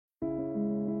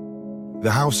The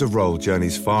House of Rohl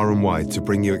journeys far and wide to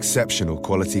bring you exceptional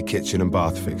quality kitchen and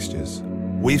bath fixtures.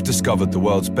 We've discovered the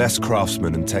world's best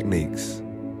craftsmen and techniques.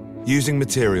 Using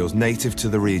materials native to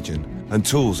the region and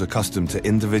tools accustomed to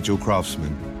individual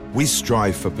craftsmen, we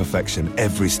strive for perfection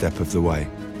every step of the way.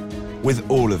 With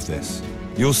all of this,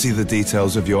 you'll see the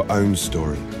details of your own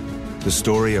story, the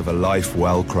story of a life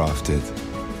well crafted.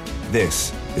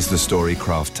 This is the story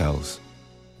Craft tells.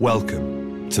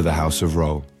 Welcome to the House of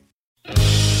Rohl.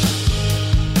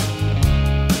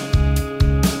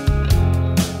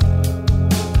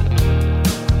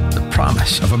 The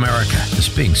promise of America is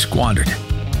being squandered.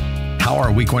 How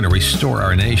are we going to restore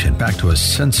our nation back to a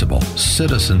sensible,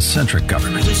 citizen-centric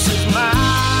government? This is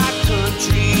my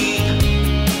country,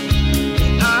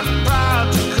 and I'm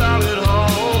proud to call it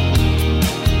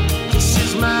home. This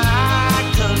is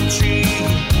my country,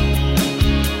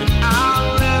 and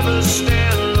I'll never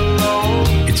stand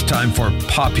alone. It's time for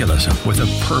populism with a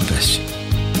purpose.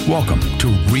 Welcome to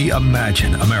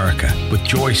Reimagine America with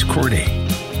Joyce Cordy.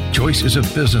 Joyce is a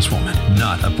businesswoman,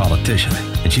 not a politician,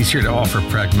 and she's here to offer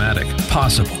pragmatic,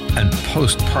 possible, and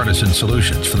post-partisan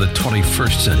solutions for the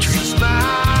 21st century. This is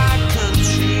my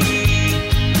country,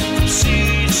 from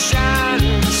sea to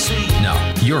shining sea.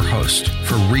 Now, your host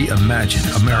for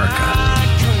Reimagine America,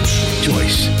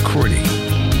 Joyce Cordy.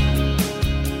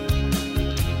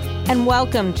 And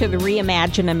welcome to the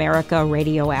Reimagine America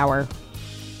Radio Hour.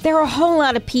 There are a whole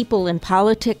lot of people in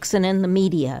politics and in the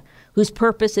media whose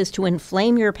purpose is to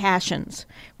inflame your passions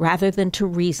rather than to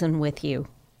reason with you.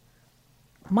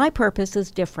 My purpose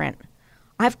is different.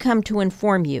 I've come to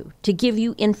inform you, to give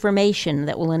you information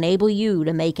that will enable you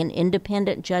to make an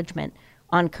independent judgment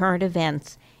on current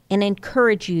events and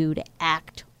encourage you to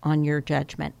act on your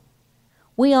judgment.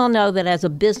 We all know that as a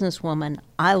businesswoman,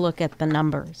 I look at the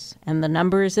numbers. And the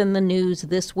numbers in the news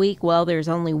this week, well, there's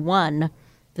only one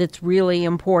that's really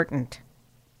important.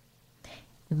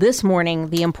 This morning,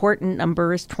 the important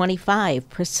number is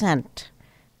 25%.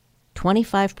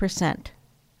 25%.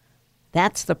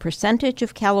 That's the percentage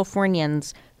of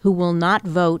Californians who will not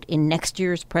vote in next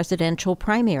year's presidential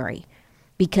primary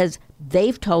because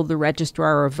they've told the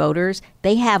registrar of voters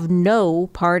they have no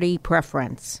party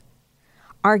preference.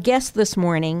 Our guest this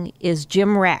morning is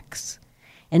Jim Rex,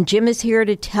 and Jim is here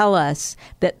to tell us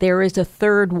that there is a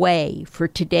third way for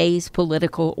today's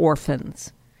political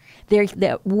orphans.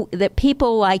 That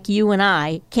people like you and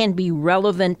I can be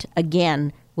relevant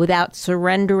again without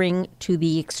surrendering to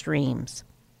the extremes.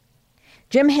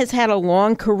 Jim has had a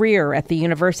long career at the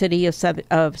University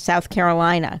of South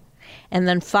Carolina and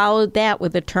then followed that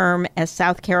with a term as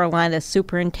South Carolina's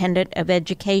Superintendent of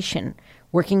Education,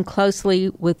 working closely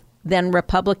with then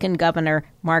Republican Governor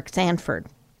Mark Sanford.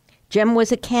 Jim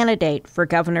was a candidate for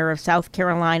governor of South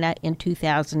Carolina in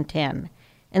 2010.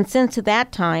 And since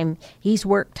that time, he's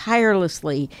worked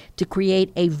tirelessly to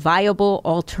create a viable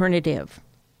alternative,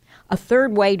 a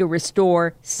third way to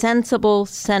restore sensible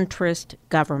centrist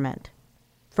government.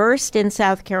 First in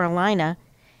South Carolina,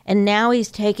 and now he's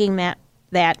taking that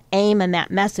aim and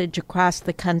that message across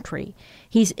the country.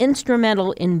 He's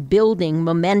instrumental in building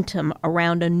momentum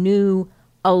around a new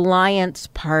alliance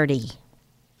party.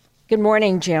 Good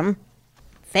morning, Jim.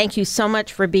 Thank you so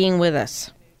much for being with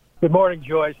us. Good morning,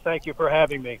 Joyce. Thank you for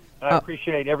having me. I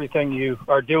appreciate everything you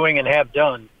are doing and have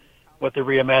done with the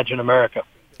Reimagine America.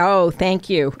 Oh,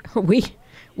 thank you.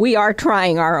 We are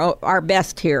trying our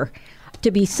best here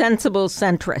to be sensible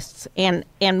centrists.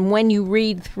 And when you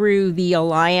read through the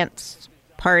Alliance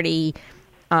Party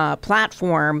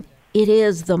platform, it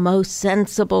is the most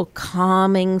sensible,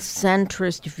 calming,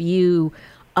 centrist view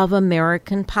of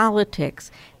American politics.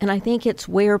 And I think it's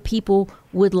where people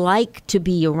would like to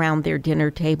be around their dinner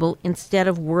table instead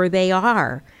of where they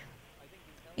are.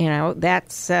 You know,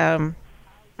 that's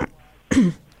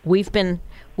we've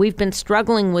been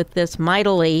struggling with this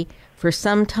mightily for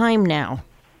some time now.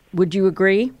 Would you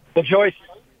agree? Well, Joyce,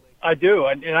 I do,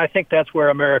 and I think that's where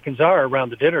Americans are, around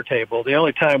the dinner table. The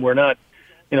only time we're not,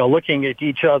 looking at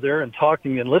each other and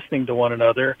talking and listening to one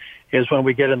another is when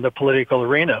we get in the political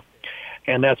arena.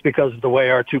 And that's because of the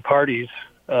way our two parties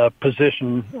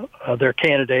position their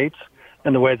candidates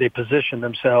and the way they position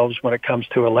themselves when it comes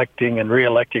to electing and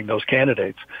re-electing those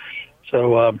candidates.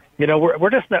 So,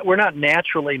 we're not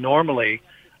naturally, normally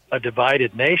a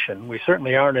divided nation. We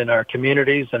certainly aren't in our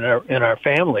communities and in our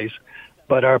families,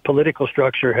 but our political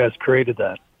structure has created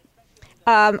that.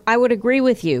 I would agree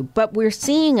with you, but we're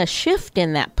seeing a shift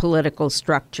in that political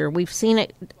structure. We've seen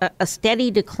a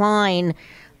steady decline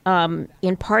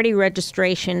in party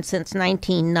registration since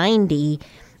 1990,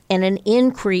 and an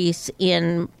increase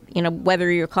in,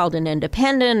 whether you're called an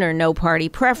independent or no party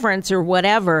preference or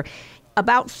whatever,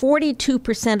 about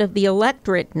 42% of the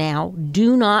electorate now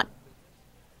do not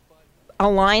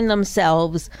align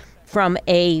themselves from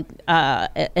a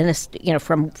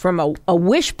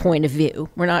wish point of view.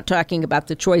 We're not talking about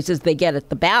the choices they get at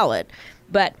the ballot,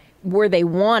 but where they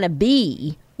want to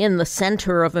be in the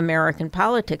center of American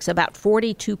politics. About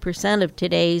 42% of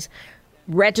today's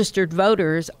registered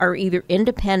voters are either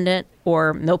independent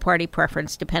or no party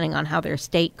preference, depending on how their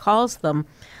state calls them.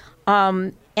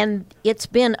 And it's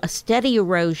been a steady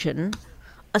erosion,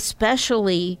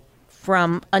 especially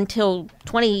from until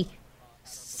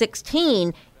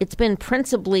 2016. It's been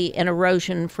principally an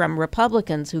erosion from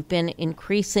Republicans who've been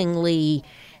increasingly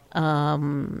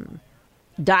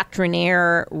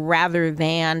doctrinaire rather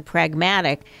than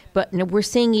pragmatic. But we're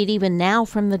seeing it even now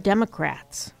from the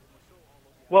Democrats.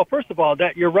 Well, first of all,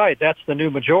 that you're right. That's the new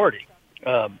majority.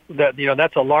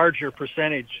 That's a larger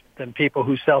percentage than people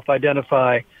who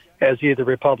self-identify as either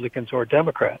Republicans or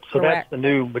Democrats. So Correct. That's the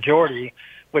new majority,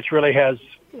 which really has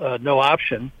no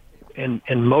option in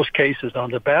most cases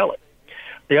on the ballot.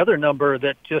 The other number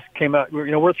that just came out,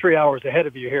 we're 3 hours ahead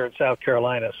of you here in South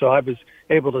Carolina, so I was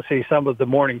able to see some of the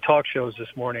morning talk shows this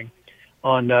morning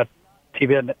on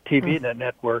TV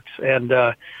networks, and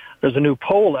there's a new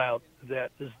poll out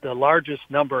that is the largest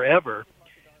number ever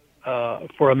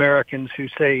for Americans who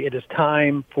say it is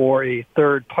time for a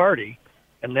third party,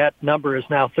 and that number is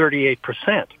now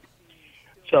 38%.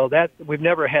 So that we've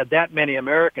never had that many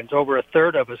Americans, over a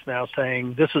third of us now,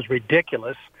 saying this is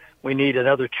ridiculous. We need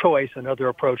another choice, another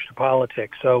approach to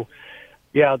politics. So,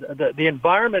 yeah, the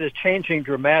environment is changing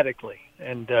dramatically,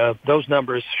 and those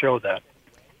numbers show that.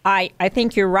 I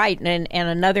think you're right, and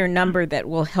another number that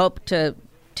will help to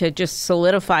just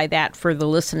solidify that for the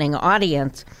listening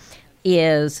audience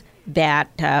is that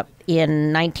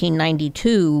in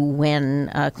 1992, when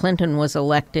Clinton was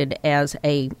elected as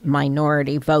a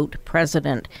minority vote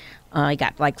president, he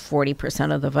got like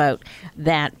 40% of the vote,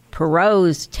 that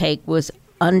Perot's take was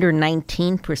under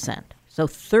 19%. So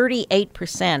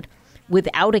 38%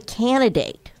 without a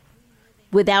candidate,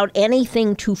 without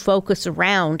anything to focus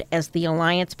around as the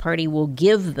Alliance Party will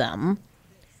give them,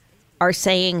 are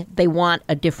saying they want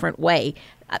a different way.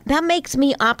 That makes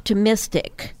me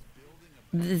optimistic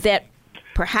that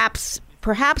perhaps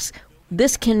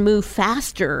this can move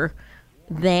faster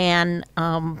than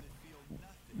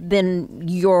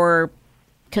your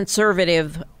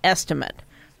conservative estimate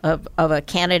of a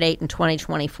candidate in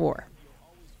 2024.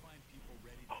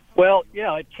 Well,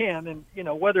 yeah, it can. And,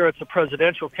 whether it's a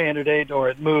presidential candidate or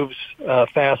it moves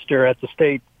faster at the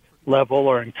state level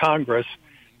or in Congress,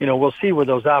 we'll see where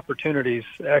those opportunities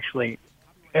actually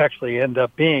end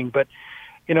up being. But,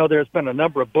 there's been a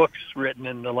number of books written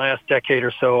in the last decade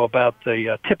or so about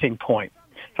the tipping point,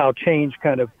 how change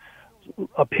kind of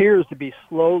appears to be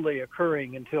slowly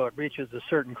occurring until it reaches a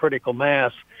certain critical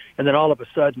mass, and then all of a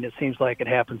sudden it seems like it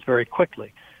happens very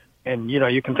quickly. And,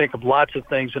 you can think of lots of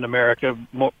things in America,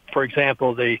 for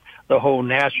example, the whole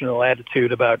national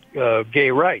attitude about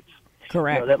gay rights.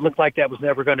 Correct. That looked like that was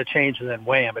never going to change, and then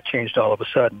wham, it changed all of a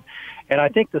sudden. And I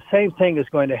think the same thing is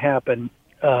going to happen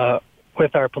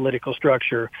with our political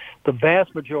structure. The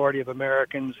vast majority of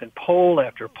Americans, in poll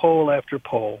after poll after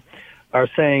poll, are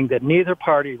saying that neither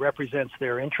party represents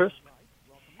their interest.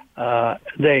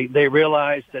 They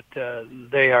realize that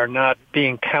they are not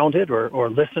being counted or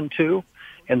listened to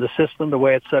in the system the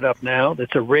way it's set up now.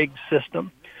 It's a rigged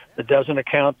system that doesn't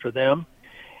account for them.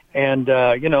 And,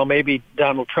 maybe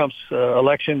Donald Trump's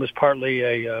election was partly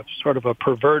a sort of a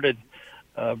perverted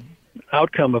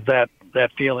outcome of that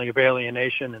feeling of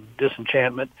alienation and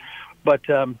disenchantment. But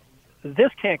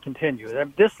this can't continue.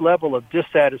 This level of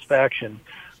dissatisfaction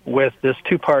with this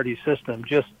two-party system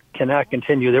just cannot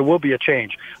continue. There will be a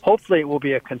change. Hopefully it will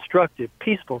be a constructive,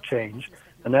 peaceful change,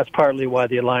 and that's partly why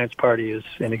the Alliance Party is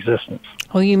in existence.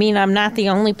 Oh, you mean I'm not the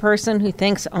only person who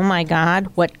thinks, oh, my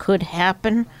God, what could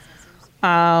happen?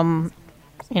 One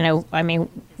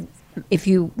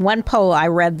poll I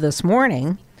read this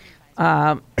morning,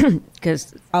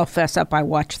 because I'll fess up, I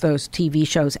watch those TV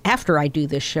shows after I do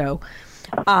this show,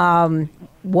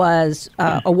 was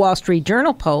a Wall Street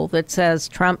Journal poll that says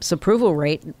Trump's approval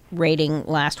rating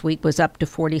last week was up to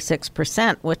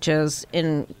 46%, which is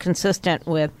consistent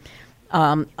with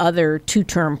other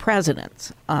two-term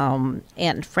presidents.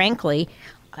 And frankly,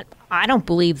 I don't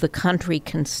believe the country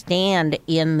can stand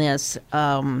in this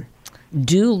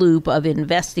do loop of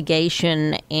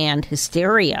investigation and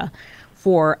hysteria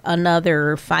for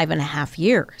another 5.5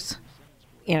 years.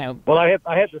 Well, I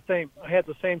had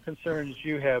the same concerns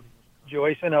you have,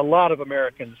 Joyce, and a lot of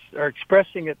Americans are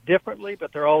expressing it differently,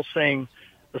 but they're all saying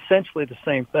essentially the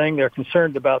same thing. They're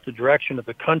concerned about the direction of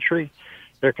the country.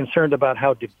 They're concerned about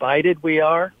how divided we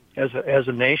are as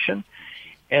a nation.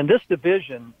 And this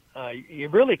division, you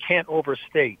really can't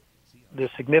overstate the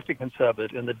significance of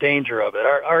it and the danger of it.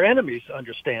 Our enemies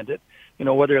understand it,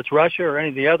 whether it's Russia or any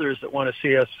of the others that want to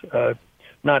see us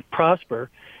not prosper.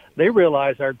 They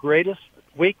realize our greatest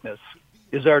weakness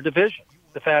is our division,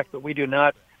 the fact that we do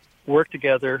not work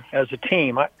together as a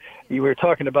team. You were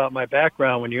talking about my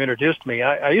background when you introduced me.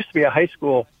 I used to be a high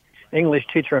school English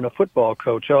teacher and a football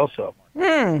coach also.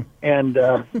 And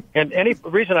any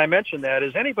reason I mention that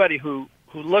is anybody who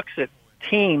looks at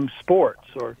team sports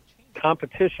or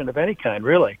competition of any kind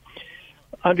really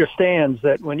understands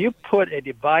that when you put a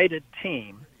divided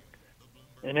team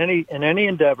in any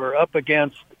endeavor up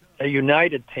against a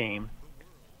united team,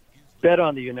 bet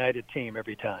on the united team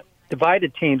every time.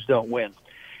 Divided teams don't win.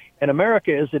 And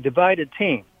America is a divided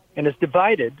team, and it's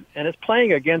divided, and it's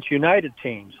playing against united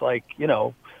teams like,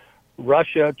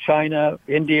 Russia, China,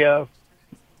 India,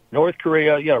 North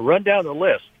Korea, run down the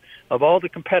list of all the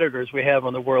competitors we have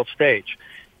on the world stage.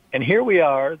 And here we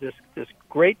are, this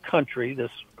great country,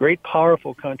 this great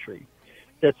powerful country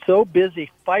that's so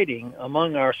busy fighting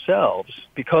among ourselves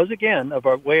because, again, of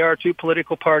our way our two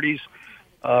political parties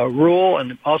rule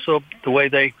and also the way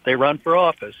they run for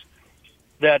office,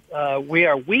 that we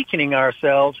are weakening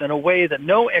ourselves in a way that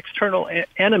no external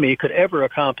enemy could ever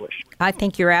accomplish. I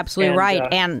think you're absolutely right.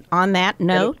 And on that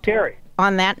note,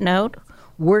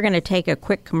 we're going to take a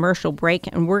quick commercial break,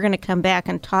 and we're going to come back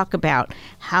and talk about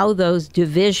how those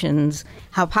divisions,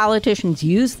 how politicians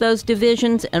use those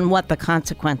divisions, and what the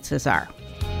consequences are.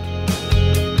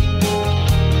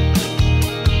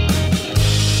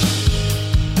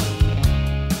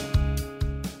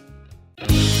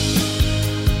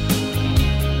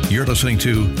 You're listening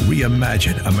to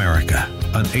Reimagine America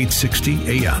on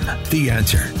 860 AM. The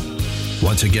Answer.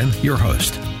 Once again, your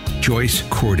host, Joyce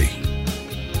Cordy.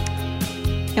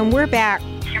 And we're back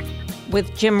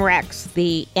with Jim Rex,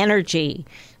 the energy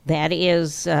that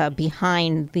is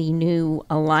behind the new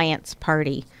Alliance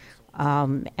Party.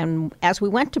 And as we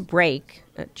went to break,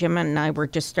 Jim and I were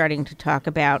just starting to talk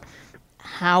about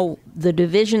how the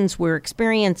divisions we're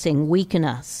experiencing weaken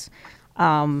us.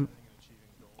 And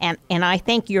I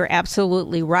think you're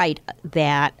absolutely right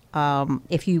that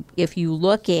if you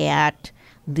look at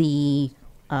the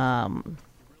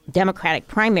Democratic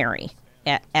primary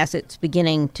as it's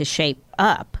beginning to shape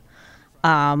up,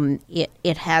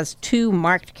 it has two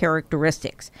marked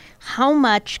characteristics. How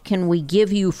much can we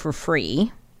give you for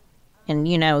free? And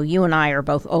you and I are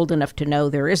both old enough to know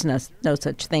there is no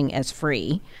such thing as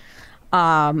free.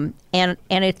 And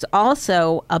it's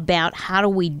also about how do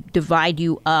we divide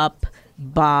you up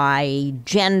by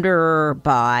gender,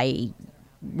 by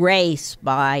race,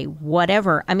 by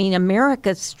whatever. I mean,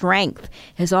 America's strength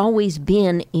has always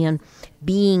been in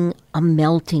being a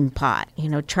melting pot.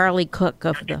 Charlie Cook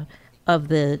of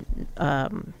the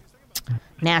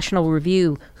National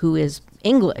Review, who is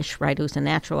English, right, who's a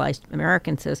naturalized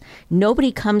American, says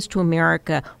nobody comes to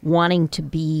America wanting to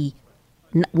be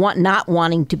not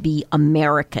wanting to be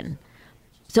American.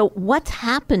 So what's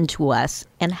happened to us,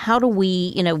 and how do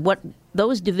we, what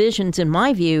those divisions, in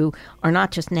my view, are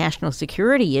not just national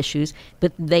security issues,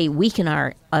 but they weaken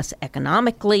us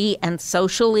economically and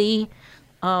socially.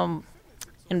 And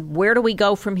where do we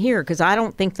go from here? Because I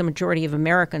don't think the majority of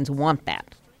Americans want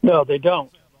that. No, they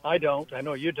don't. I don't. I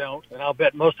know you don't, and I'll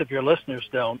bet most of your listeners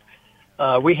don't.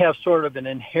 We have sort of an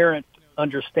inherent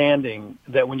understanding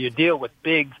that when you deal with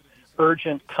big,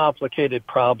 urgent, complicated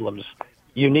problems,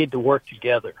 you need to work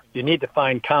together. You need to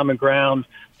find common ground,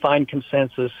 find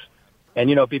consensus, and,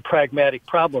 be pragmatic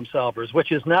problem solvers,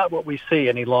 which is not what we see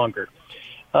any longer.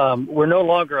 We're no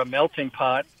longer a melting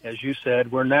pot, as you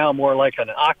said. We're now more like an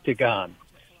octagon,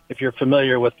 if you're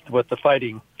familiar with the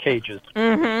fighting cages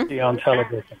you see on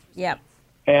television. Yeah.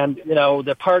 And,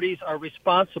 the parties are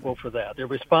responsible for that. They're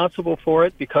responsible for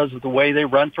it because of the way they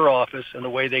run for office and the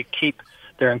way they keep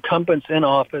their incumbents in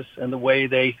office and the way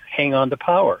they hang on to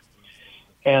power.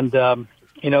 And,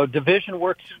 division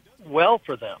works well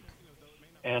for them,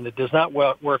 and it does not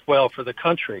work well for the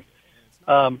country.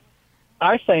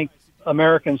 I think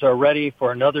Americans are ready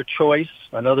for another choice,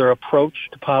 another approach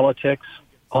to politics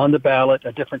on the ballot,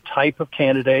 a different type of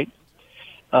candidate.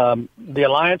 The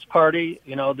Alliance Party,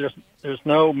 there's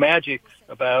no magic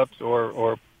about,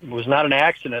 or it was not an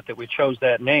accident that we chose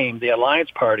that name, the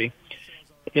Alliance Party.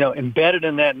 Embedded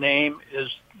in that name is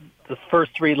the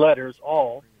first three letters,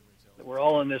 all. We're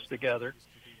all in this together.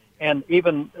 And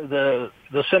even the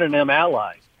synonym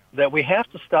ally, that we have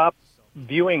to stop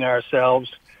viewing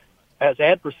ourselves as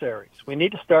adversaries. We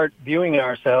need to start viewing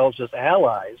ourselves as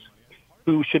allies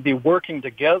who should be working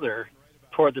together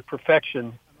toward the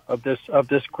perfection of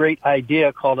this great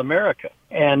idea called America.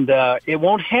 And it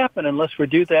won't happen unless we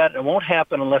do that. It won't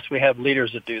happen unless we have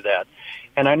leaders that do that.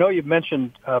 And I know you've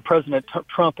mentioned President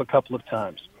Trump a couple of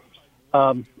times.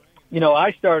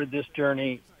 I started this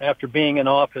journey after being in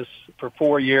office for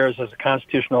 4 years as a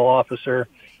constitutional officer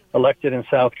elected in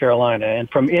South Carolina. And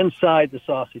from inside the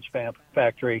sausage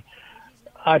factory,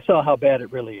 I saw how bad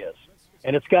it really is.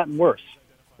 And it's gotten worse.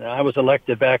 I was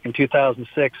elected back in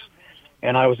 2006,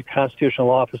 and I was a constitutional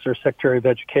officer, Secretary of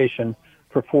Education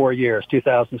for 4 years,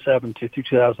 2007 to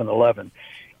 2011.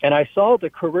 And I saw the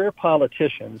career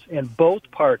politicians in both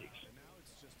parties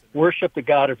worship the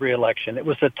god of reelection. It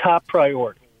was the top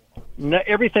priority.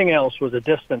 Everything else was a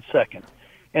distant second.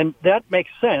 And that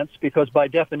makes sense because by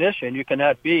definition, you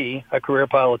cannot be a career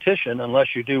politician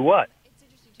unless you do what?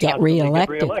 Get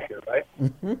reelected. Get reelected, right?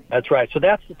 Mm-hmm. That's right. So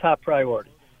that's the top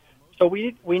priority. So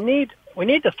we need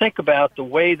to think about the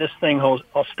way this thing all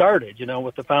started,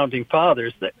 with the Founding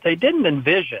Fathers. They didn't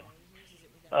envision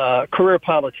career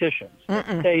politicians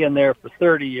stay in there for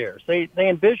 30 years. They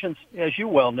envisioned, as you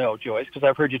well know, Joyce, because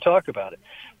I've heard you talk about it,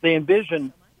 they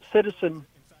envisioned citizen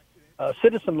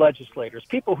legislators,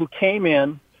 people who came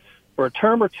in for a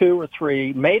term or two or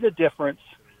three, made a difference,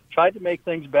 tried to make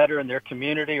things better in their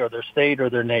community or their state or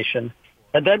their nation,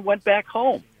 and then went back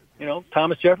home.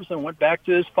 Thomas Jefferson went back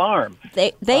to his farm.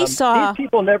 They saw... These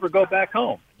people never go back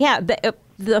home. Yeah,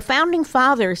 the Founding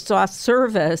Fathers saw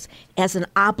service as an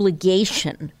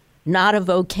obligation, not a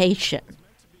vocation.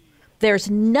 There's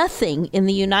nothing in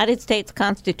the United States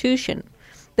Constitution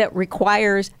that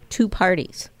requires two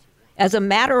parties. As a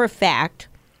matter of fact,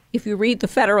 if you read the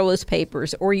Federalist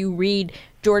Papers or you read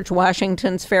George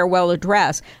Washington's farewell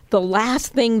address, the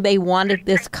last thing they wanted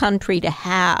this country to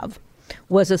have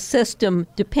was a system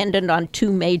dependent on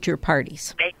two major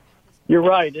parties. You're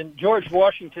right. In George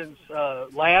Washington's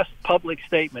last public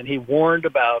statement, he warned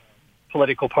about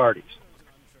political parties.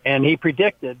 And he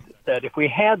predicted that if we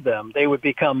had them, they would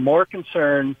become more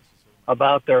concerned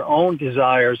about their own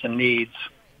desires and needs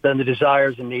than the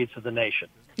desires and needs of the nation.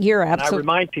 You're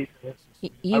absolutely...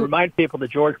 I remind people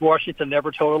that George Washington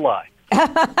never told a lie.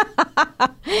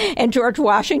 And George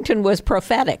Washington was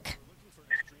prophetic.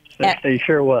 He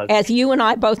sure was. As you and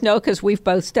I both know, because we've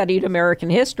both studied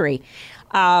American history.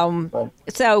 And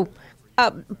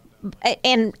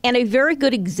a very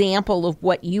good example of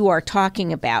what you are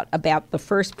talking about the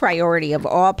first priority of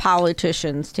all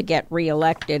politicians to get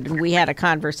reelected. And we had a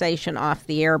conversation off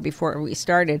the air before we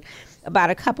started about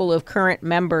a couple of current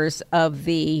members of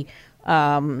the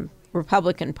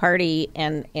Republican Party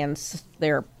and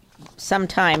their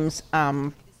sometimes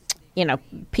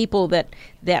people that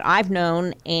I've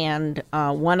known, and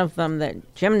one of them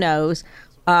that Jim knows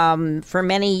for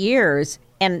many years,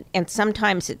 and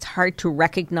sometimes it's hard to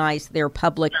recognize their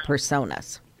public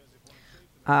personas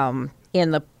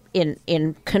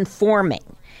in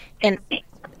conforming,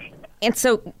 and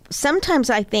so sometimes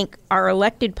I think our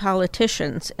elected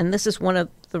politicians, and this is one of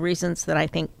the reasons that I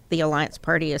think the Alliance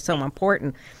Party is so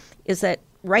important, is that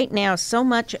right now so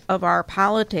much of our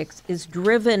politics is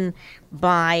driven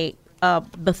by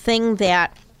the thing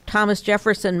that Thomas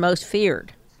Jefferson most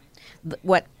feared,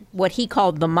 what he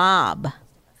called the mob,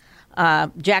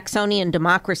 Jacksonian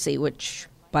democracy, which,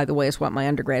 by the way, is what my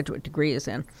undergraduate degree is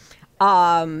in,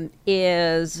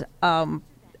 is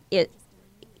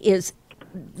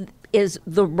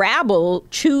the rabble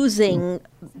choosing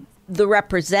the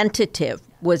representative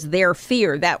was their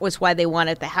fear. That was why they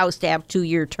wanted the House to have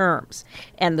 2-year terms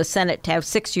and the Senate to have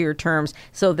 6-year terms,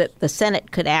 so that the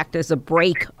Senate could act as a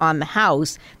brake on the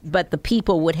House, but the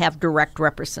people would have direct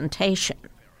representation.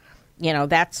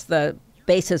 That's the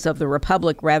basis of the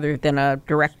republic rather than a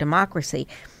direct democracy.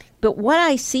 But what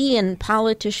I see in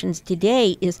politicians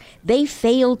today is they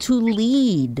fail to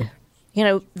lead.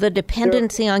 The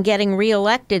dependency on getting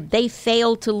reelected, they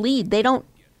fail to lead. They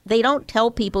don't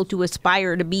tell people to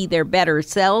aspire to be their better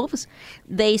selves.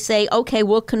 They say, okay,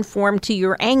 we'll conform to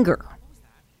your anger.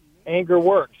 Anger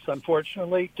works,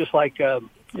 unfortunately, just like,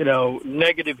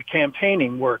 negative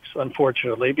campaigning works,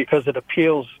 unfortunately, because it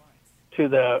appeals to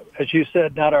the, as you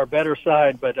said, not our better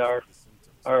side, but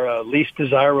our least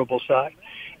desirable side.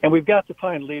 And we've got to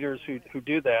find leaders who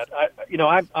do that.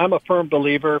 I'm a firm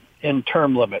believer in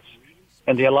term limits,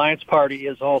 and the Alliance Party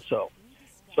is also.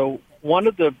 So one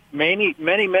of the many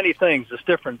things that's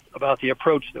different about the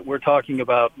approach that we're talking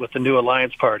about with the new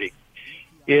Alliance Party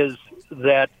is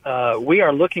that we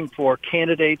are looking for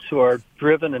candidates who are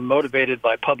driven and motivated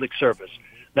by public service,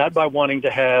 not by wanting to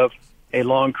have a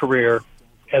long career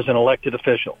as an elected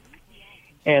official.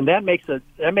 And that makes a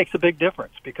big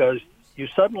difference, because you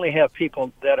suddenly have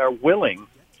people that are willing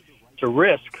to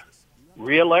risk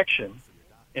re-election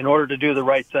in order to do the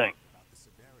right thing.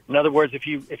 In other words, if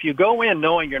you go in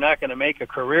knowing you're not going to make a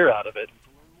career out of it,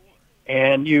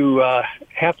 and you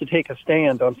have to take a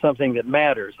stand on something that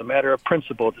matters, a matter of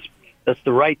principle, that's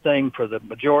the right thing for the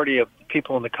majority of the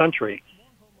people in the country,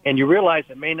 and you realize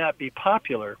it may not be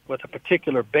popular with a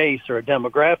particular base or a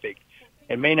demographic,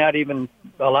 it may not even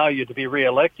allow you to be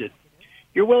reelected,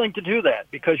 you're willing to do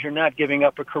that because you're not giving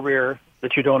up a career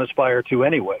that you don't aspire to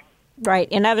anyway. Right.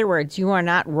 In other words, you are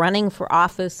not running for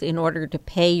office in order to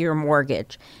pay your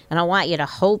mortgage. And I want you to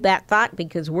hold that thought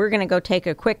because we're going to go take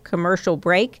a quick commercial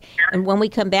break. And when we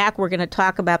come back, we're going to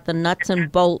talk about the nuts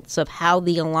and bolts of how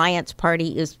the Alliance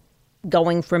Party is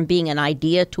going from being an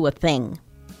idea to a thing.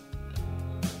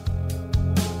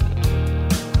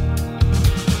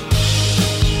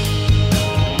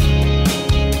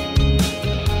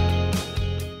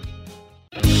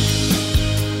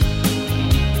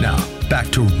 Now, back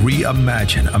to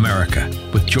Reimagine America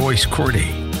with Joyce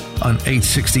Cordy on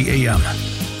 860 AM.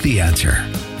 The Answer.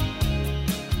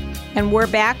 And we're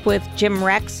back with Jim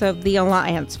Rex of the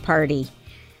Alliance Party.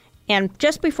 And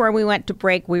just before we went to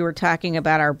break, we were talking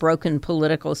about our broken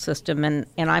political system. And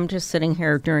I'm just sitting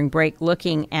here during break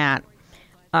looking at,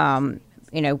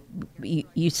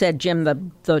 you said, Jim,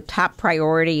 the top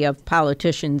priority of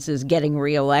politicians is getting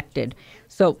reelected.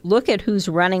 So look at who's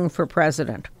running for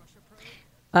president.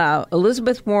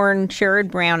 Elizabeth Warren, Sherrod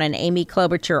Brown, and Amy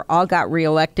Klobuchar all got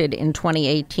reelected in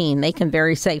 2018. They can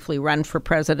very safely run for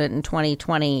president in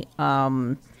 2020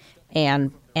 and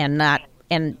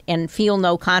feel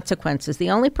no consequences. The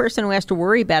only person who has to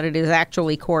worry about it is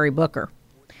actually Cory Booker,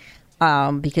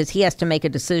 because he has to make a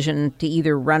decision to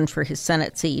either run for his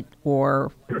Senate seat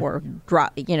or run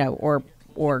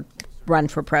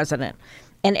for president.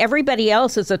 And everybody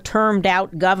else is a termed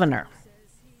out governor.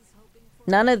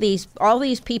 All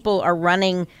these people are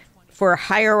running for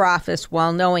higher office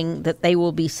while knowing that they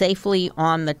will be safely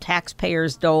on the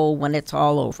taxpayers' dole when it's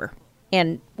all over.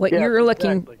 And what you're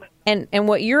looking and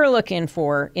what you're looking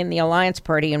for in the Alliance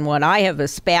Party, and what I have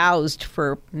espoused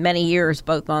for many years,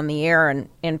 both on the air and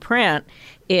in print,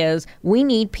 is we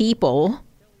need people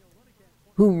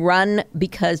who run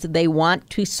because they want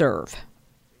to serve,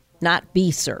 not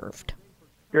be served.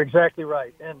 You're exactly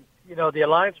right. And the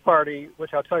Alliance Party,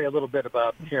 which I'll tell you a little bit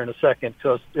about here in a second,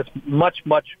 because it's much,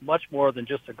 much, much more than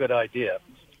just a good idea.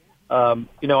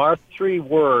 Our three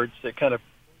words that kind of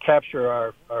capture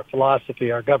our philosophy,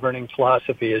 our governing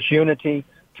philosophy, is unity,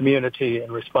 community,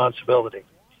 and responsibility.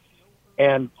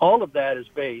 And all of that is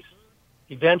based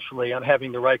eventually on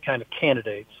having the right kind of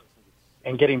candidates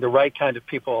and getting the right kind of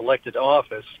people elected to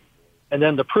office. And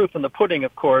then the proof in the pudding,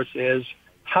 of course, is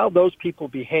how those people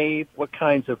behave, what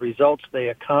kinds of results they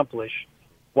accomplish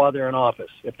while they're in office.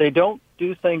 If they don't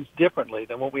do things differently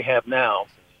than what we have now,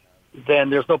 then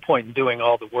there's no point in doing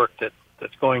all the work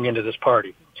that's going into this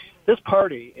party. This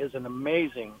party is an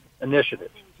amazing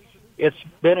initiative. It's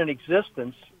been in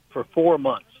existence for 4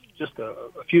 months, just a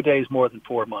few days more than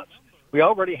 4 months. We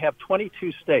already have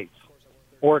 22 states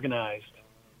organized,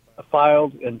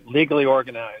 filed and legally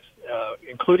organized,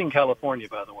 including California,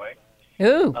 by the way.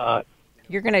 Ooh.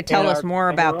 You're going to tell us more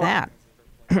about that.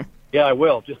 Yeah, I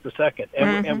will, just a second.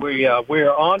 And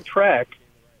we're on track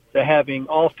to having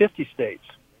all 50 states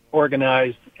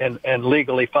organized and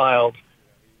legally filed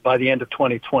by the end of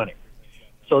 2020.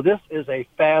 So this is a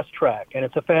fast track, and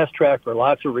it's a fast track for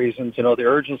lots of reasons. The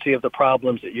urgency of the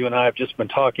problems that you and I have just been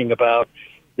talking about,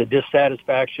 the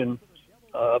dissatisfaction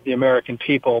of the American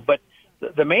people. But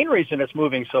the main reason it's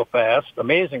moving so fast,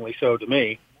 amazingly so to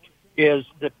me, is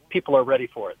that people are ready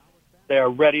for it. They are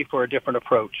ready for a different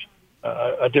approach,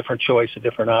 a different choice, a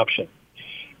different option.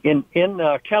 In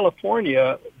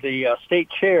California, the state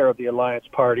chair of the Alliance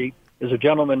Party is a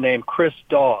gentleman named Chris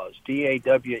Dawes,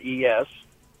 D-A-W-E-S,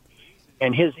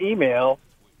 and his email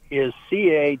is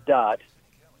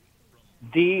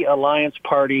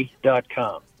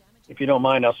ca.theallianceparty.com. If you don't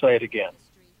mind, I'll say it again.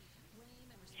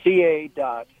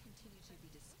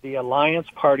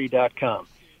 ca.theallianceparty.com.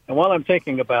 And while I'm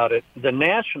thinking about it, the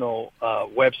national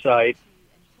website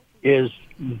is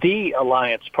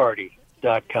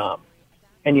theallianceparty.com.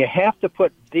 And you have to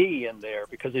put "the" in there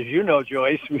because, as you know,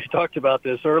 Joyce, we talked about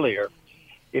this earlier.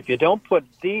 If you don't put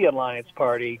 "the Alliance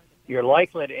Party," you're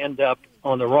likely to end up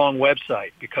on the wrong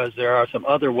website because there are some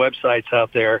other websites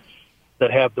out there that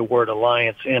have the word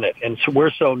alliance in it. And so we're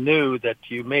so new that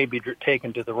you may be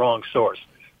taken to the wrong source.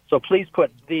 So please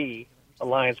put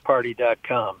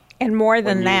theallianceparty.com. And more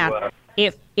than that,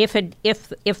 if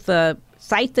the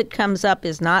site that comes up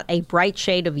is not a bright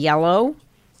shade of yellow,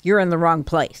 you're in the wrong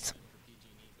place.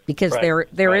 Because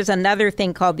there is another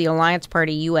thing called the Alliance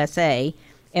Party USA,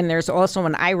 and there's also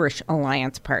an Irish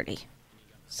Alliance Party.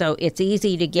 So it's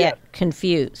easy to get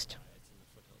confused.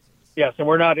 Yes, and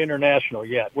we're not international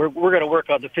yet. We're going to work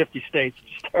on the 50 states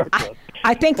to start with.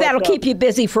 I think that'll keep you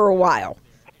busy for a while.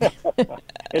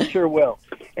 It sure will.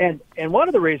 And one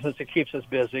of the reasons it keeps us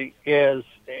busy is,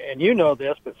 and you know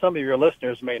this, but some of your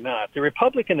listeners may not, the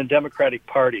Republican and Democratic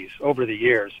parties over the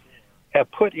years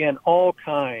have put in all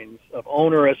kinds of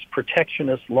onerous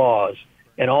protectionist laws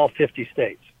in all 50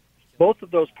 states. Both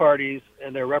of those parties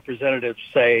and their representatives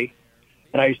say,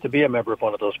 and I used to be a member of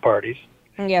one of those parties.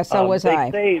 Yeah, so was I.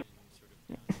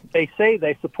 They say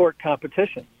they support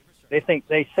competition. They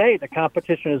say the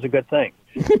competition is a good thing.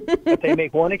 But they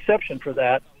make one exception for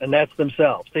that, and that's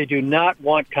themselves. They do not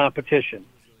want competition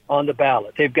on the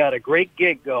ballot. They've got a great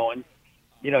gig going.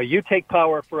 You know, you take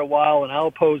power for a while, and I'll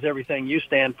oppose everything you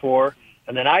stand for,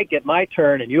 and then I get my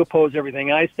turn, and you oppose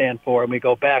everything I stand for, and we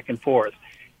go back and forth.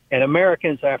 And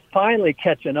Americans are finally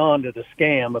catching on to the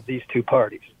scam of these two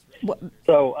parties.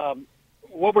 So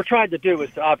what we're trying to do is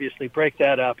to obviously break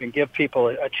that up and give people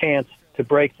a chance to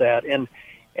break that. And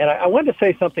I wanted to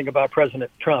say something about President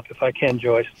Trump, if I can,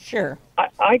 Joyce. Sure.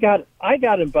 I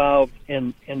got involved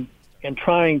in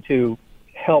trying to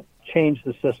help change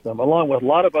the system, along with a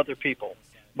lot of other people,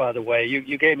 by the way.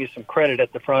 You gave me some credit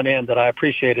at the front end that I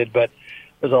appreciated, but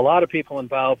there's a lot of people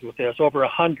involved with this, over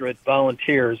 100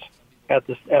 volunteers at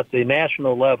the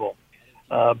national level.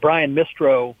 Brian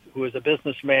Mistro, who is a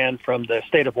businessman from the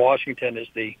state of Washington, is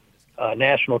the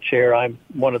national chair. I'm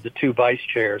one of the two vice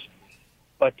chairs.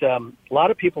 But a lot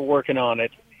of people working on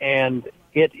it, and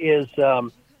it is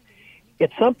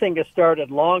it's something that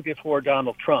started long before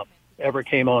Donald Trump ever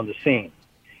came on the scene.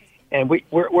 And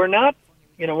we're not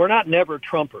never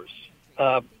Trumpers.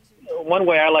 One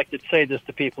way I like to say this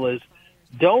to people is,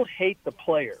 don't hate the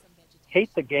player,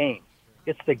 hate the game.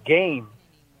 It's the game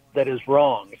that is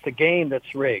wrong. It's the game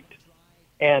that's rigged.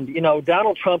 And, you know,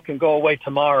 Donald Trump can go away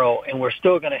tomorrow, and we're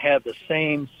still going to have the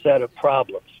same set of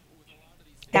problems.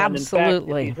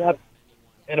 Absolutely.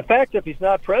 In fact, if he's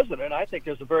not president, I think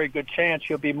there's a very good chance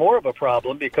he'll be more of a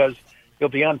problem, because he'll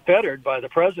be unfettered by the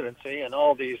presidency and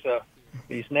all these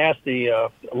nasty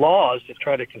laws to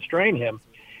try to constrain him.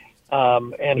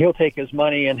 And he'll take his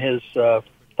money and his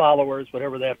followers,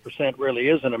 whatever that percent really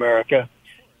is in America,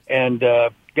 and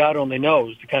God only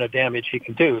knows the kind of damage he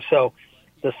can do. So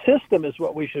the system is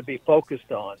what we should be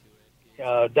focused on.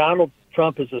 Donald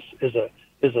Trump is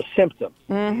a symptom.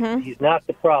 Mm-hmm. He's not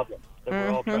the problem that we're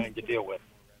all trying to deal with.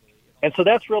 And so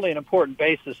that's really an important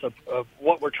basis of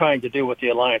what we're trying to do with the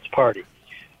Alliance Party.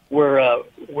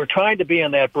 We're trying to be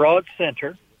in that broad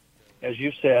center, as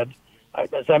you said.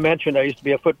 As I mentioned, I used to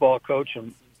be a football coach,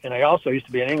 and I also used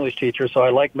to be an English teacher, so I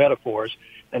like metaphors,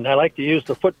 and I like to use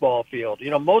the football field. You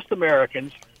know, most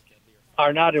Americans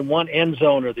are not in one end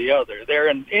zone or the other. They're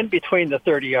in between the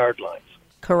 30-yard lines.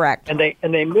 Correct. And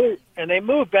they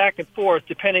move back and forth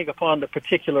depending upon the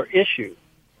particular issue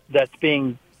that's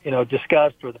being, you know,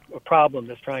 discussed, or the problem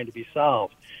that's trying to be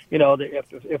solved. You know,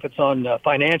 if it's on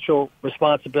financial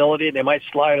responsibility, they might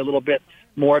slide a little bit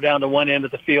more down to one end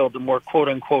of the field, the more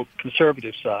quote-unquote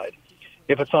conservative side.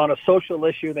 If it's on a social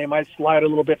issue, they might slide a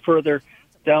little bit further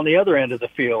down the other end of the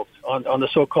field on the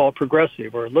so-called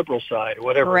progressive or liberal side, or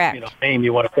whatever name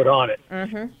you want to put on it.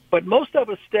 Mm-hmm. But most of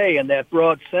us stay in that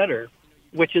broad center,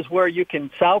 which is where you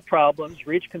can solve problems,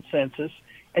 reach consensus,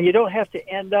 and you don't have to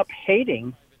end up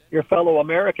hating your fellow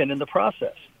American in the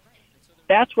process.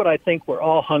 That's what I think we're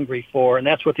all hungry for, and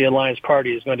that's what the Alliance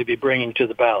Party is going to be bringing to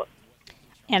the ballot.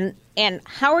 And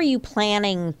how are you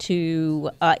planning to,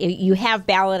 you have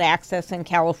ballot access in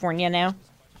California now?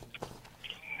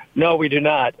 No, we do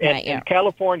not. Not yet. In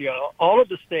California, all of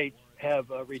the states have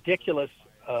ridiculous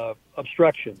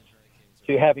obstructions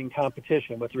to having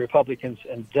competition with the Republicans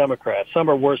and Democrats. Some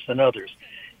are worse than others.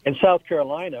 In South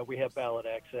Carolina, we have ballot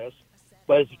access.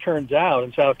 But as it turns out,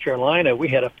 in South Carolina, we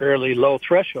had a fairly low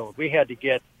threshold. We had to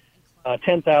get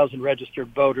 10,000 registered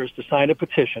voters to sign a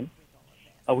petition.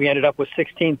 We ended up with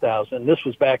 16,000. This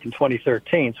was back in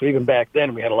 2013. So even back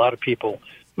then, we had a lot of people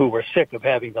who were sick of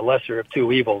having the lesser of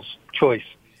two evils choice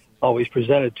always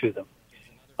presented to them.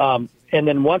 And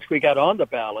then once we got on the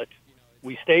ballot,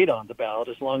 we stayed on the ballot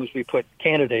as long as we put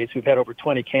candidates. We've had over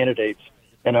 20 candidates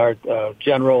in our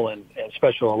general and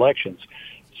special elections.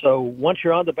 So once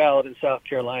you're on the ballot in South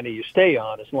Carolina, you stay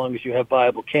on as long as you have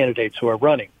viable candidates who are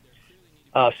running.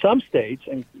 Some states,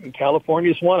 and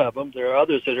California is one of them, there are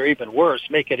others that are even worse,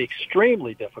 make it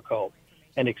extremely difficult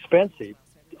and expensive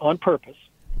on purpose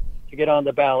to get on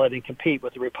the ballot and compete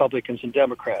with the Republicans and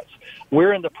Democrats.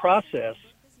 We're in the process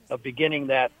of beginning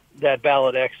that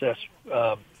ballot access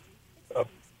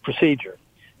procedure.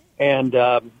 And,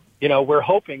 we're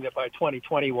hoping that by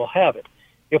 2020 we'll have it.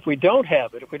 If we don't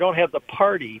have it, if we don't have the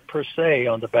party per se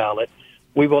on the ballot,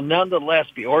 we will nonetheless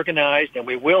be organized, and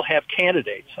we will have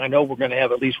candidates. I know we're going to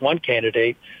have at least one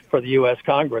candidate for the U.S.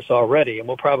 Congress already, and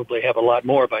we'll probably have a lot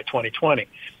more by 2020.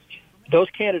 Those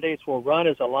candidates will run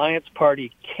as Alliance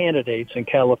Party candidates in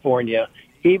California,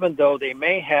 even though they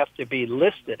may have to be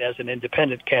listed as an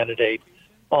independent candidate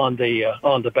on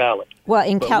the ballot.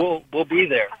 Well, we'll be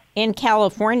there. In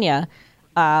California,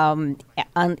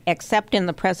 except in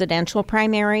the presidential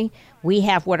primary, we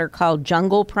have what are called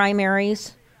jungle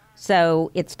primaries. So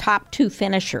it's top two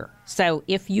finisher. So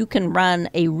if you can run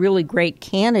a really great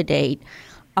candidate,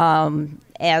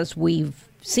 as we've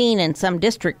seen in some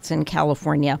districts in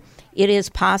California, it is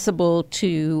possible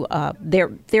to,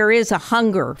 there is a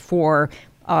hunger for,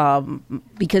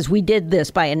 because we did this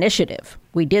by initiative.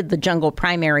 We did the jungle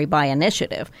primary by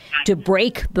initiative to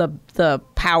break the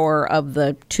power of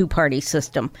the two-party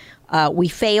system. We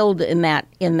failed in that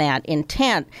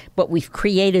intent, but we've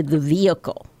created the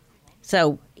vehicle.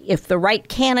 So if the right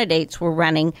candidates were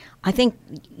running, I think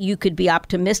you could be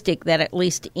optimistic that at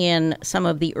least in some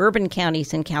of the urban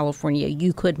counties in California,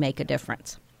 you could make a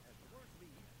difference.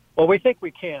 Well, we think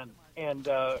we can. And,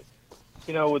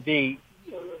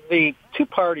 the two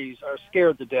parties are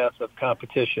scared to death of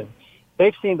competition.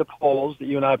 They've seen the polls that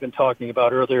you and I have been talking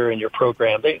about earlier in your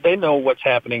program. They know what's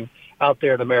happening out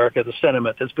there in America, the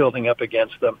sentiment that's building up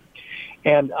against them.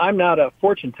 And I'm not a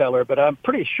fortune teller, but I'm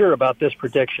pretty sure about this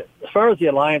prediction. As far as the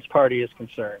Alliance Party is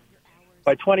concerned,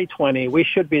 by 2020, we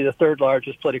should be the third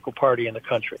largest political party in the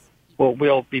country.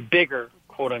 We'll be bigger,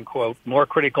 quote unquote, more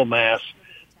critical mass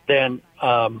than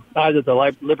either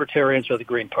the Libertarians or the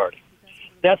Green Party.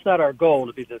 That's not our goal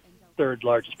to be the third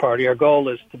largest party. Our goal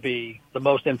is to be the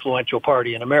most influential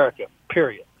party in America,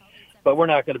 period. But we're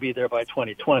not going to be there by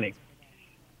 2020.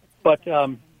 But,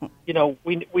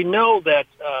 we know that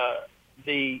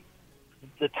the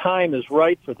time is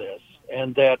right for this,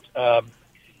 and that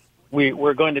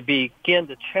we're going to begin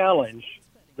to challenge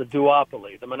the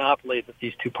duopoly, the monopoly that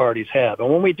these two parties have. And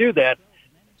when we do that,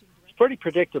 it's pretty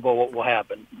predictable what will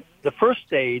happen. The first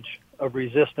stage of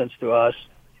resistance to us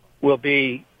will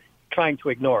be trying to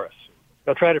ignore us.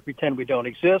 They'll try to pretend we don't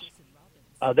exist,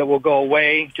 that will go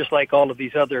away, just like all of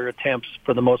these other attempts,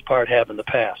 for the most part, have in the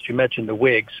past. You mentioned the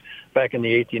Whigs back in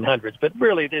the 1800s, but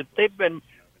really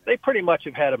they pretty much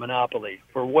have had a monopoly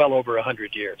for well over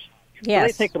 100 years. Yes. So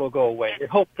they think it'll go away.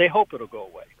 They hope it'll go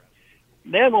away.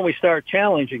 Then when we start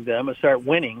challenging them and start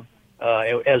winning,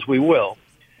 as we will,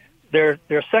 their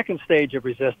second stage of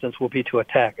resistance will be to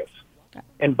attack us.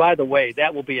 And by the way,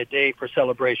 that will be a day for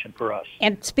celebration for us.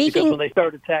 And because when they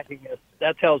start attacking us,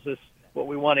 that tells us what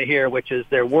we want to hear, which is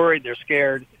they're worried, they're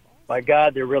scared. By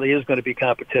God, there really is going to be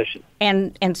competition.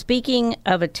 And speaking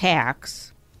of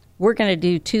attacks, we're going to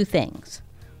do two things.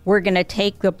 We're going to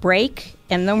take the break,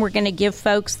 and then we're going to give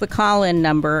folks the call-in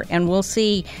number, and we'll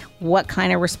see what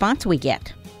kind of response we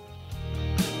get.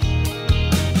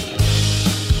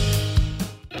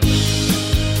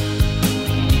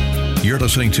 You're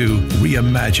listening to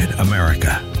Reimagine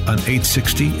America on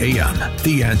 860 AM.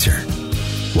 The Answer.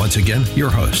 Once again,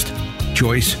 your host,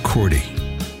 Joyce Cordy.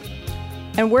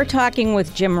 And we're talking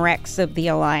with Jim Rex of the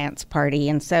Alliance Party,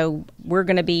 and so we're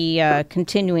going to be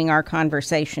continuing our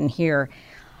conversation here.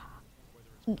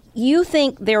 You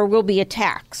think there will be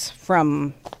attacks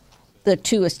from the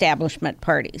two establishment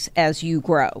parties as you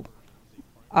grow?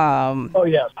 Oh,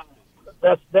 yes.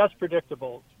 That's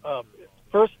predictable.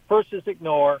 First is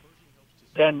ignore.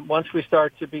 Then once we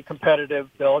start to be competitive,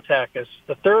 they'll attack us.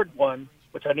 The third one,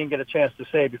 which I didn't get a chance to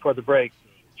say before the break,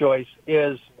 Joyce,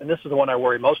 is, and this is the one I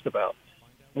worry most about,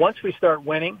 once we start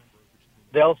winning,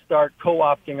 they'll start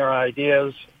co-opting our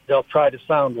ideas. They'll try to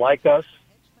sound like us.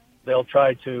 They'll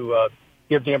try to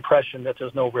give the impression that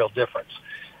there's no real difference.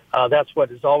 That's what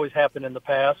has always happened in the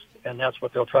past, and that's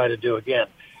what they'll try to do again.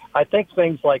 I think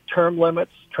things like term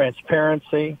limits,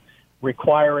 transparency,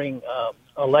 requiring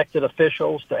elected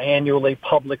officials to annually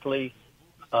publicly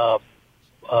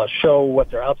show what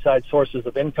their outside sources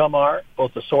of income are,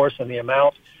 both the source and the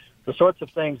amount, the sorts of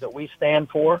things that we stand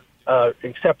for,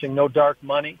 accepting no dark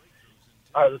money,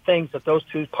 are the things that those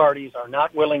two parties are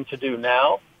not willing to do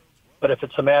now. But if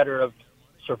it's a matter of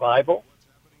survival,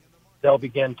 they'll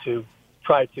begin to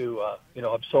try to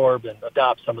absorb and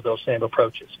adopt some of those same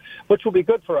approaches, which will be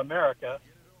good for America.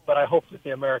 But I hope that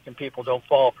the American people don't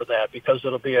fall for that, because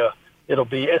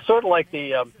it's sort of like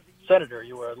the senator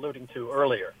you were alluding to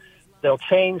earlier. They'll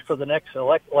change for the next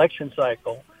election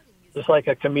cycle, just like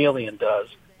a chameleon does,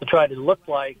 to try to look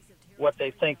like what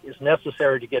they think is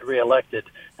necessary to get reelected,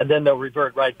 and then they'll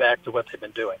revert right back to what they've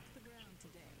been doing.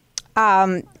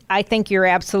 I think you're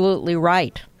absolutely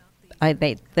right.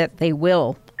 that they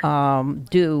will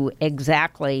do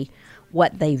exactly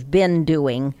what they've been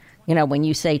doing. When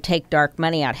you say take dark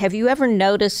money out, have you ever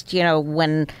noticed,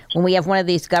 when we have one of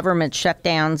these government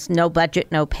shutdowns, no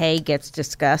budget, no pay gets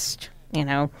discussed,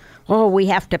 we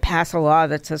have to pass a law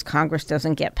that says Congress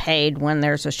doesn't get paid when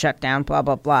there's a shutdown, blah,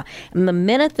 blah, blah. And the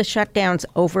minute the shutdown's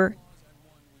over,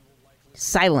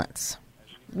 silence.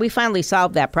 We finally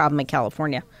solved that problem in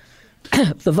California.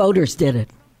 The voters did it.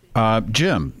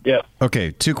 Jim. Yeah.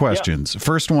 Okay, two questions. Yeah.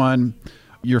 First one,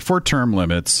 you're for term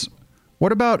limits.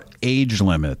 What about age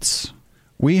limits?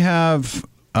 We have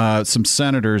some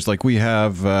senators, like we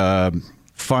have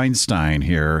Feinstein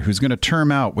here, who's going to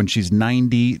term out when she's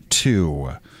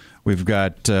 92. We've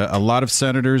got a lot of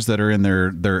senators that are in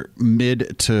their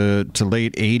mid to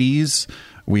late 80s.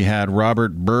 We had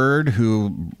Robert Byrd,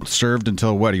 who served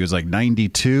until, he was like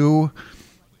 92.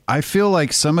 I feel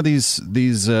like some of these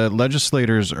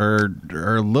legislators are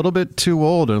a little bit too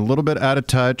old and a little bit out of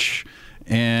touch.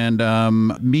 And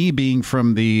me being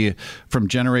from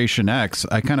Generation X,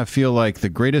 I kind of feel like the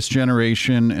greatest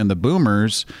generation and the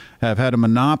boomers have had a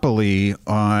monopoly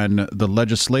on the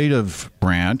legislative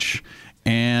branch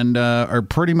and are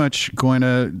pretty much going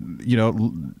to,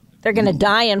 they're going to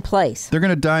die in place. They're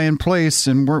going to die in place,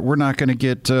 and we're not going to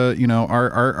get,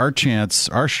 our chance,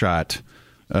 our shot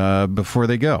before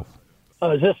they go.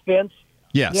 Is this Vince?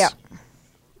 Yes. Yeah.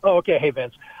 Oh, okay. Hey,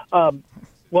 Vince.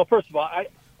 Well, first of all,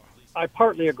 I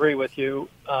partly agree with you,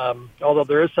 although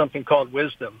there is something called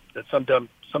wisdom that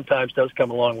sometimes does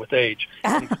come along with age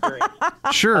and experience.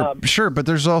 Sure, but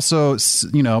there's also,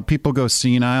 people go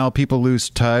senile, people lose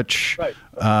touch. Right.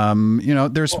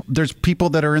 There's people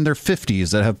that are in their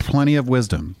 50s that have plenty of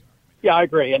wisdom. Yeah, I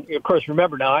agree. And, of course,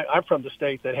 remember now, I'm from the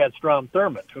state that had Strom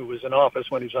Thurmond, who was in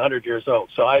office when he was 100 years old.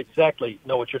 So I exactly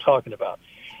know what you're talking about.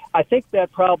 I think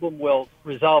that problem will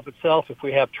resolve itself if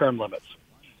we have term limits.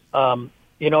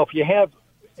 If you have,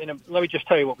 let me just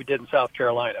tell you what we did in South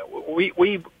Carolina.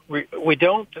 We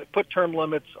don't put term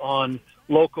limits on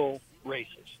local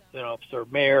races, for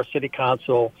mayor, city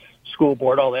council, school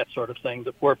board, all that sort of thing,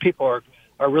 where people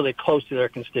are really close to their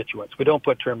constituents. We don't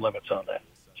put term limits on that.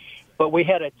 But we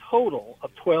had a total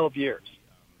of 12 years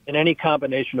in any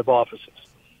combination of offices.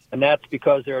 And that's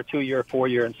because there are 2-year,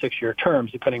 4-year, and 6-year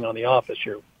terms, depending on the office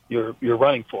you're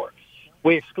running for.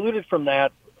 We excluded from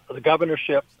that the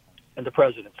governorship and the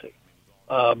presidency.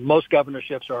 Most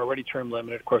governorships are already term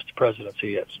limited. Of course, the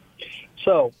presidency is.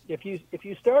 So if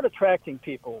you start attracting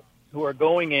people who are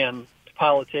going in to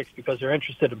politics because they're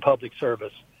interested in public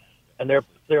service, and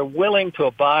they're willing to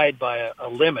abide by a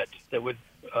limit that would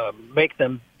make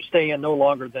them stay in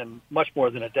much more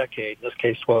than a decade, in this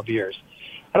case 12 years,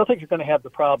 I don't think you're going to have the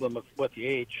problem with the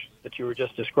age that you were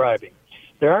just describing.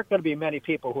 There aren't going to be many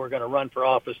people who are going to run for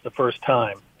office the first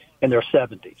time in their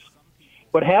 70s.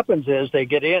 What happens is they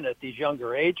get in at these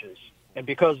younger ages, and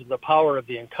because of the power of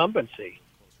the incumbency,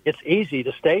 it's easy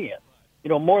to stay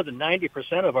in. More than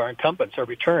 90% of our incumbents are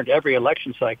returned every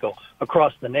election cycle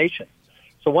across the nation.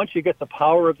 So once you get the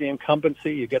power of the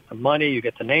incumbency, you get the money, you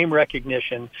get the name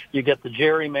recognition, you get the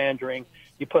gerrymandering,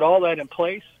 you put all that in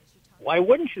place, why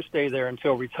wouldn't you stay there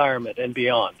until retirement and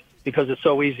beyond? Because it's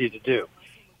so easy to do.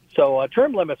 So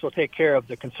term limits will take care of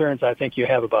the concerns I think you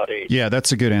have about age. Yeah,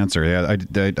 that's a good answer. Yeah, I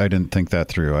didn't think that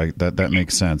through. That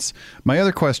makes sense. My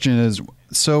other question is,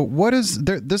 so what is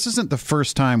there? This isn't the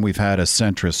first time we've had a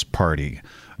centrist party.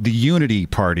 The Unity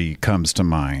Party comes to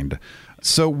mind.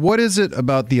 So what is it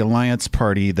about the Alliance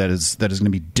Party that is going to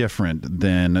be different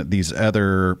than these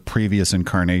other previous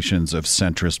incarnations of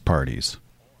centrist parties?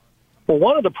 Well,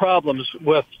 one of the problems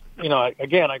with,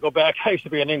 again, I go back, I used to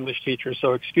be an English teacher,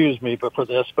 so excuse me for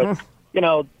this, but,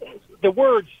 the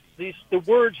words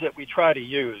that we try to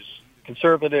use,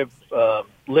 conservative,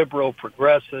 liberal,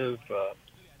 progressive,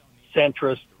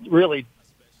 centrist, really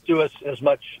do us as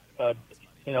much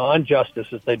injustice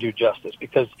as they do justice,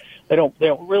 because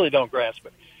they really don't grasp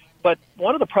it. But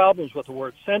one of the problems with the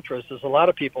word centrist is a lot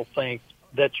of people think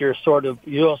that you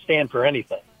don't stand for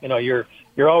anything.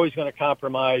 You're always going to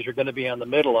compromise. You're going to be on the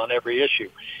middle on every issue.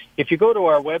 If you go to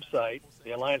our website,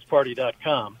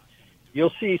 theallianceparty.com,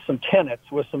 you'll see some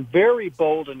tenets with some very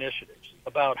bold initiatives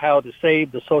about how to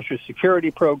save the Social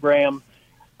Security program.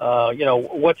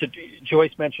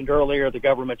 Joyce mentioned earlier, the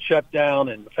government shutdown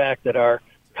and the fact that our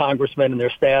congressmen and their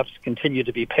staffs continue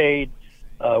to be paid.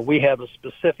 We have a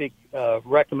specific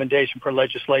recommendation for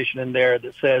legislation in there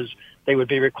that says they would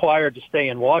be required to stay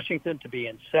in Washington, to be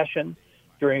in session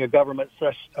during a government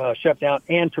shutdown,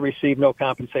 and to receive no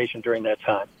compensation during that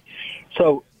time.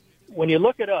 So when you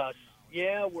look at us,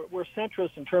 we're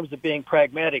centrist in terms of being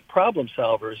pragmatic problem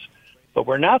solvers, but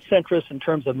we're not centrist in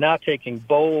terms of not taking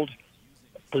bold,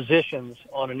 positions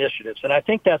on initiatives. And I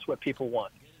think that's what people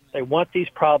want. They want these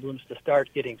problems to start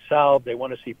getting solved. They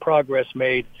want to see progress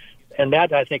made. And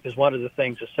that, I think, is one of the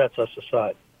things that sets us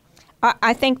aside.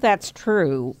 I think that's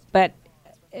true. But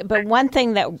one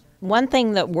thing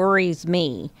that worries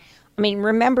me, I mean,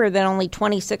 remember that only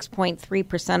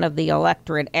 26.3% of the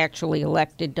electorate actually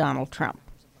elected Donald Trump.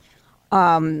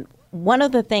 One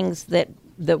of the things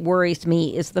that worries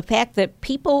me is the fact that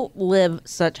people live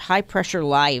such high-pressure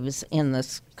lives in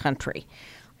this country.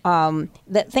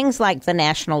 That things like the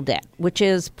national debt, which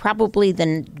is probably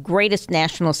the greatest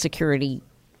national security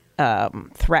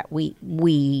threat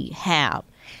we have,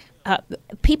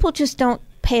 people just don't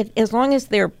pay. As long as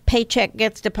their paycheck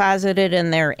gets deposited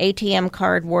and their ATM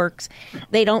card works,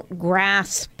 they don't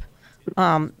grasp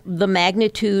the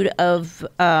magnitude of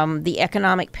the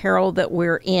economic peril that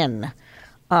we're in.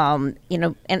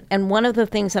 And one of the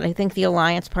things that I think the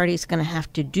Alliance Party is going to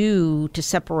have to do to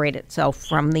separate itself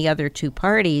from the other two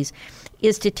parties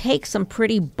is to take some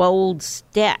pretty bold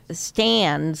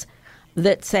stands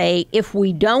that say, if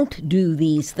we don't do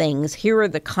these things, here are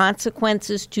the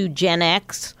consequences to Gen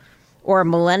X or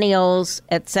millennials,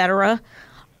 et cetera,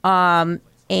 and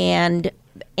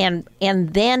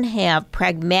then have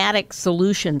pragmatic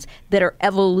solutions that are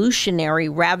evolutionary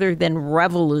rather than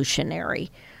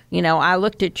revolutionary. You know, I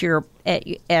looked at your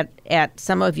at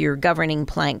some of your governing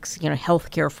planks. You know,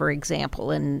 healthcare, for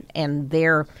example, and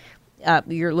there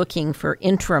you're looking for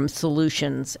interim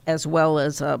solutions as well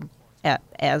as a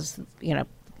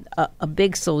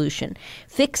big solution.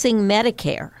 Fixing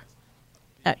Medicare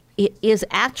it is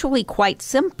actually quite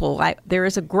simple. There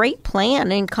is a great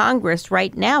plan in Congress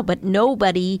right now, but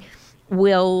nobody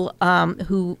will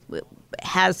who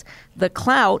has the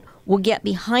clout will get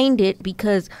behind it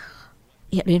because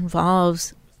it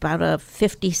involves about a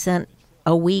 50-cent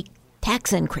a week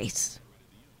tax increase.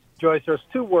 Joyce, there's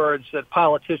two words that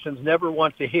politicians never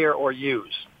want to hear or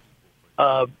use.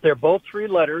 They're both three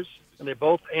letters, and they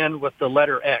both end with the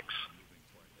letter X.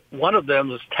 One of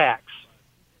them is tax.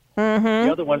 Mm-hmm.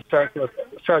 The other one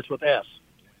starts with S.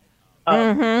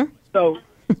 So,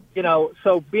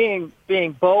 being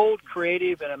bold,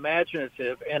 creative, and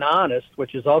imaginative and honest,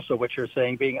 which is also what you're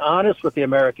saying, being honest with the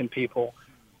American people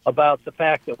about the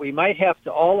fact that we might have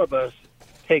to, all of us,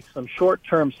 take some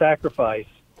short-term sacrifice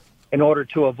in order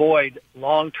to avoid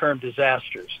long-term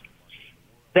disasters.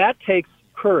 That takes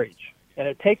courage, and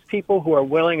it takes people who are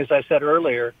willing, as I said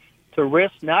earlier, to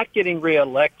risk not getting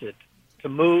reelected to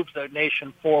move the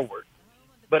nation forward.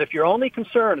 But if your only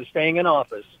concern is staying in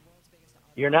office,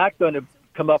 you're not going to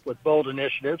come up with bold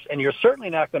initiatives, and you're certainly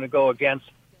not going to go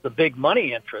against the big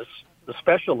money interests, the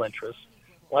special interests,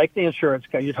 like the insurance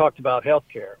company. You talked about health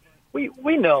care.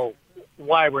 We know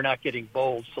why we're not getting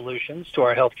bold solutions to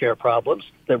our health care problems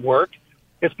that work.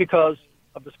 It's because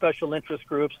of the special interest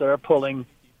groups that are pouring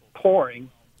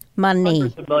money,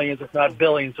 hundreds of millions, if not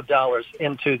billions of dollars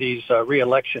into these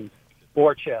reelection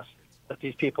war chests that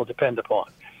these people depend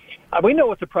upon. We know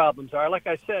what the problems are. Like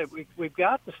I said, we've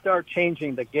got to start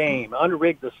changing the game,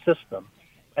 unrig the system.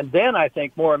 And then I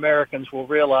think more Americans will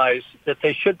realize that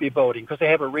they should be voting because they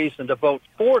have a reason to vote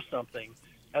for something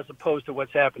as opposed to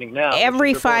what's happening now.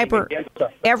 Every fiber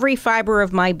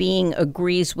of my being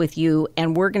agrees with you,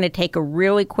 and we're going to take a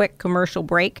really quick commercial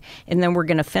break, and then we're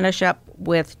going to finish up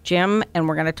with Jim, and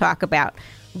we're going to talk about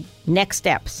next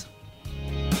steps.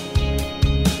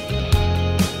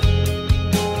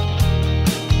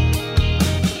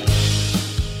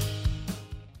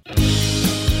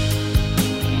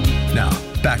 Now,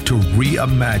 back to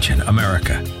Reimagine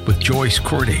America with Joyce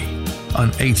Cordy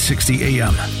on 860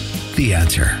 AM. The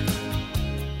Answer.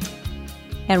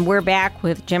 And we're back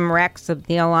with Jim Rex of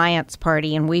the Alliance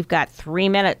Party, and we've got 3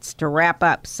 minutes to wrap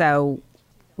up. So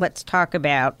let's talk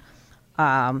about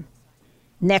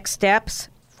next steps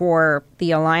for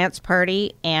the Alliance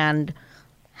Party and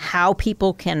how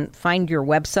people can find your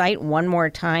website. One more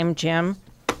time, Jim.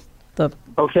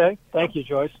 Okay. Thank you,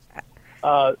 Joyce.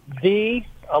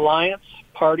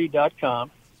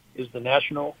 TheAllianceParty.com is the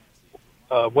national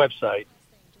website,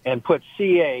 and put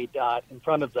CA in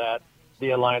front of that,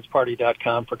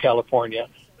 theallianceparty.com for California.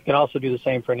 You can also do the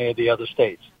same for any of the other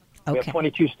states. Okay. We have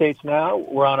 22 states now.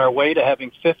 We're on our way to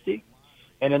having 50.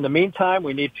 And in the meantime,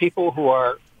 we need people who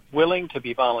are willing to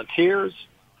be volunteers,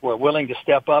 who are willing to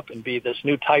step up and be this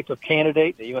new type of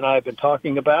candidate that you and I have been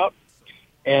talking about,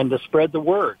 and to spread the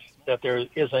word that there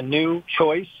is a new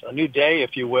choice, a new day,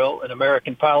 if you will, in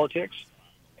American politics.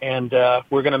 And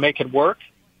we're going to make it work.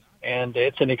 And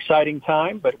it's an exciting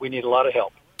time, but we need a lot of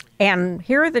help. And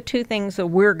here are the two things that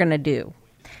we're going to do.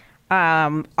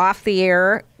 Off the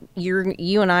air,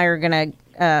 you and I are going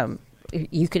to,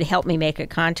 you could help me make a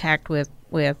contact with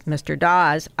with Mr.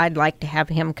 Dawes, I'd like to have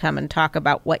him come and talk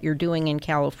about what you're doing in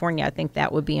California. I think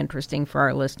that would be interesting for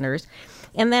our listeners.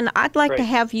 And then I'd like to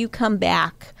have you come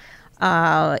back,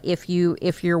 if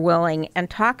you're willing, and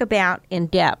talk about in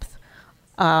depth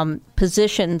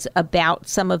positions about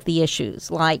some of the issues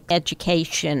like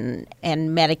education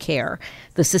and Medicare,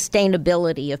 the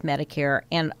sustainability of Medicare,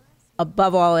 and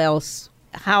above all else,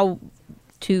 how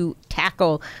to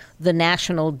tackle the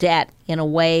national debt in a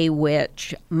way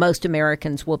which most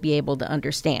Americans will be able to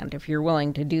understand. If you're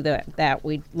willing to do that,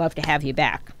 we'd love to have you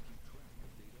back.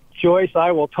 Joyce,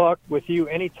 I will talk with you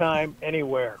anytime,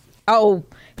 anywhere. Oh,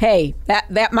 hey,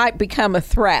 that might become a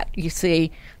threat. You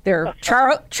see,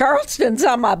 Charleston's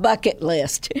on my bucket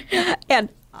list, and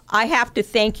I have to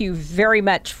thank you very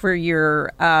much for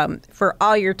your for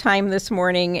all your time this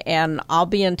morning. And I'll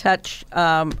be in touch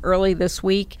early this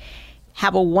week.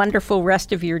 Have a wonderful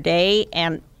rest of your day,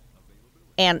 and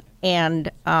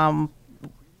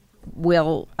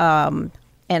we'll.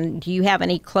 And do you have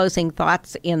any closing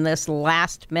thoughts in this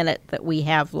last minute that we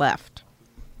have left?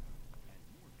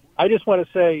 I just want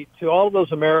to say to all of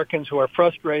those Americans who are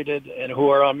frustrated and who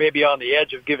are maybe on the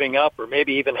edge of giving up or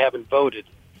maybe even haven't voted,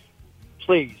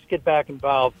 please get back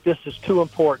involved. This is too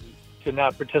important to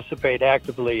not participate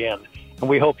actively in. And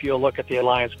we hope you'll look at the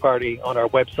Alliance Party on our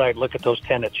website, look at those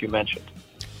tenets you mentioned.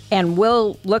 And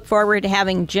we'll look forward to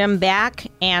having Jim back,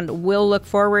 and we'll look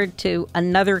forward to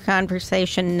another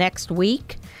conversation next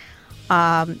week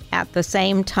at the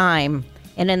same time.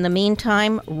 And in the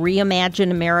meantime,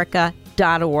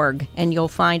 reimagineamerica.org, and you'll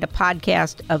find a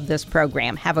podcast of this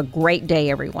program. Have a great day,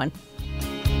 everyone.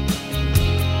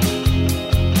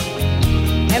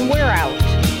 And we're out.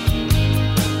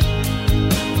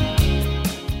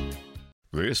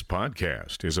 This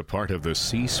podcast is a part of the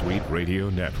C-Suite Radio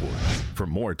Network. For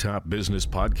more top business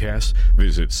podcasts,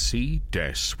 visit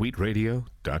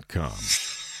c-suiteradio.com.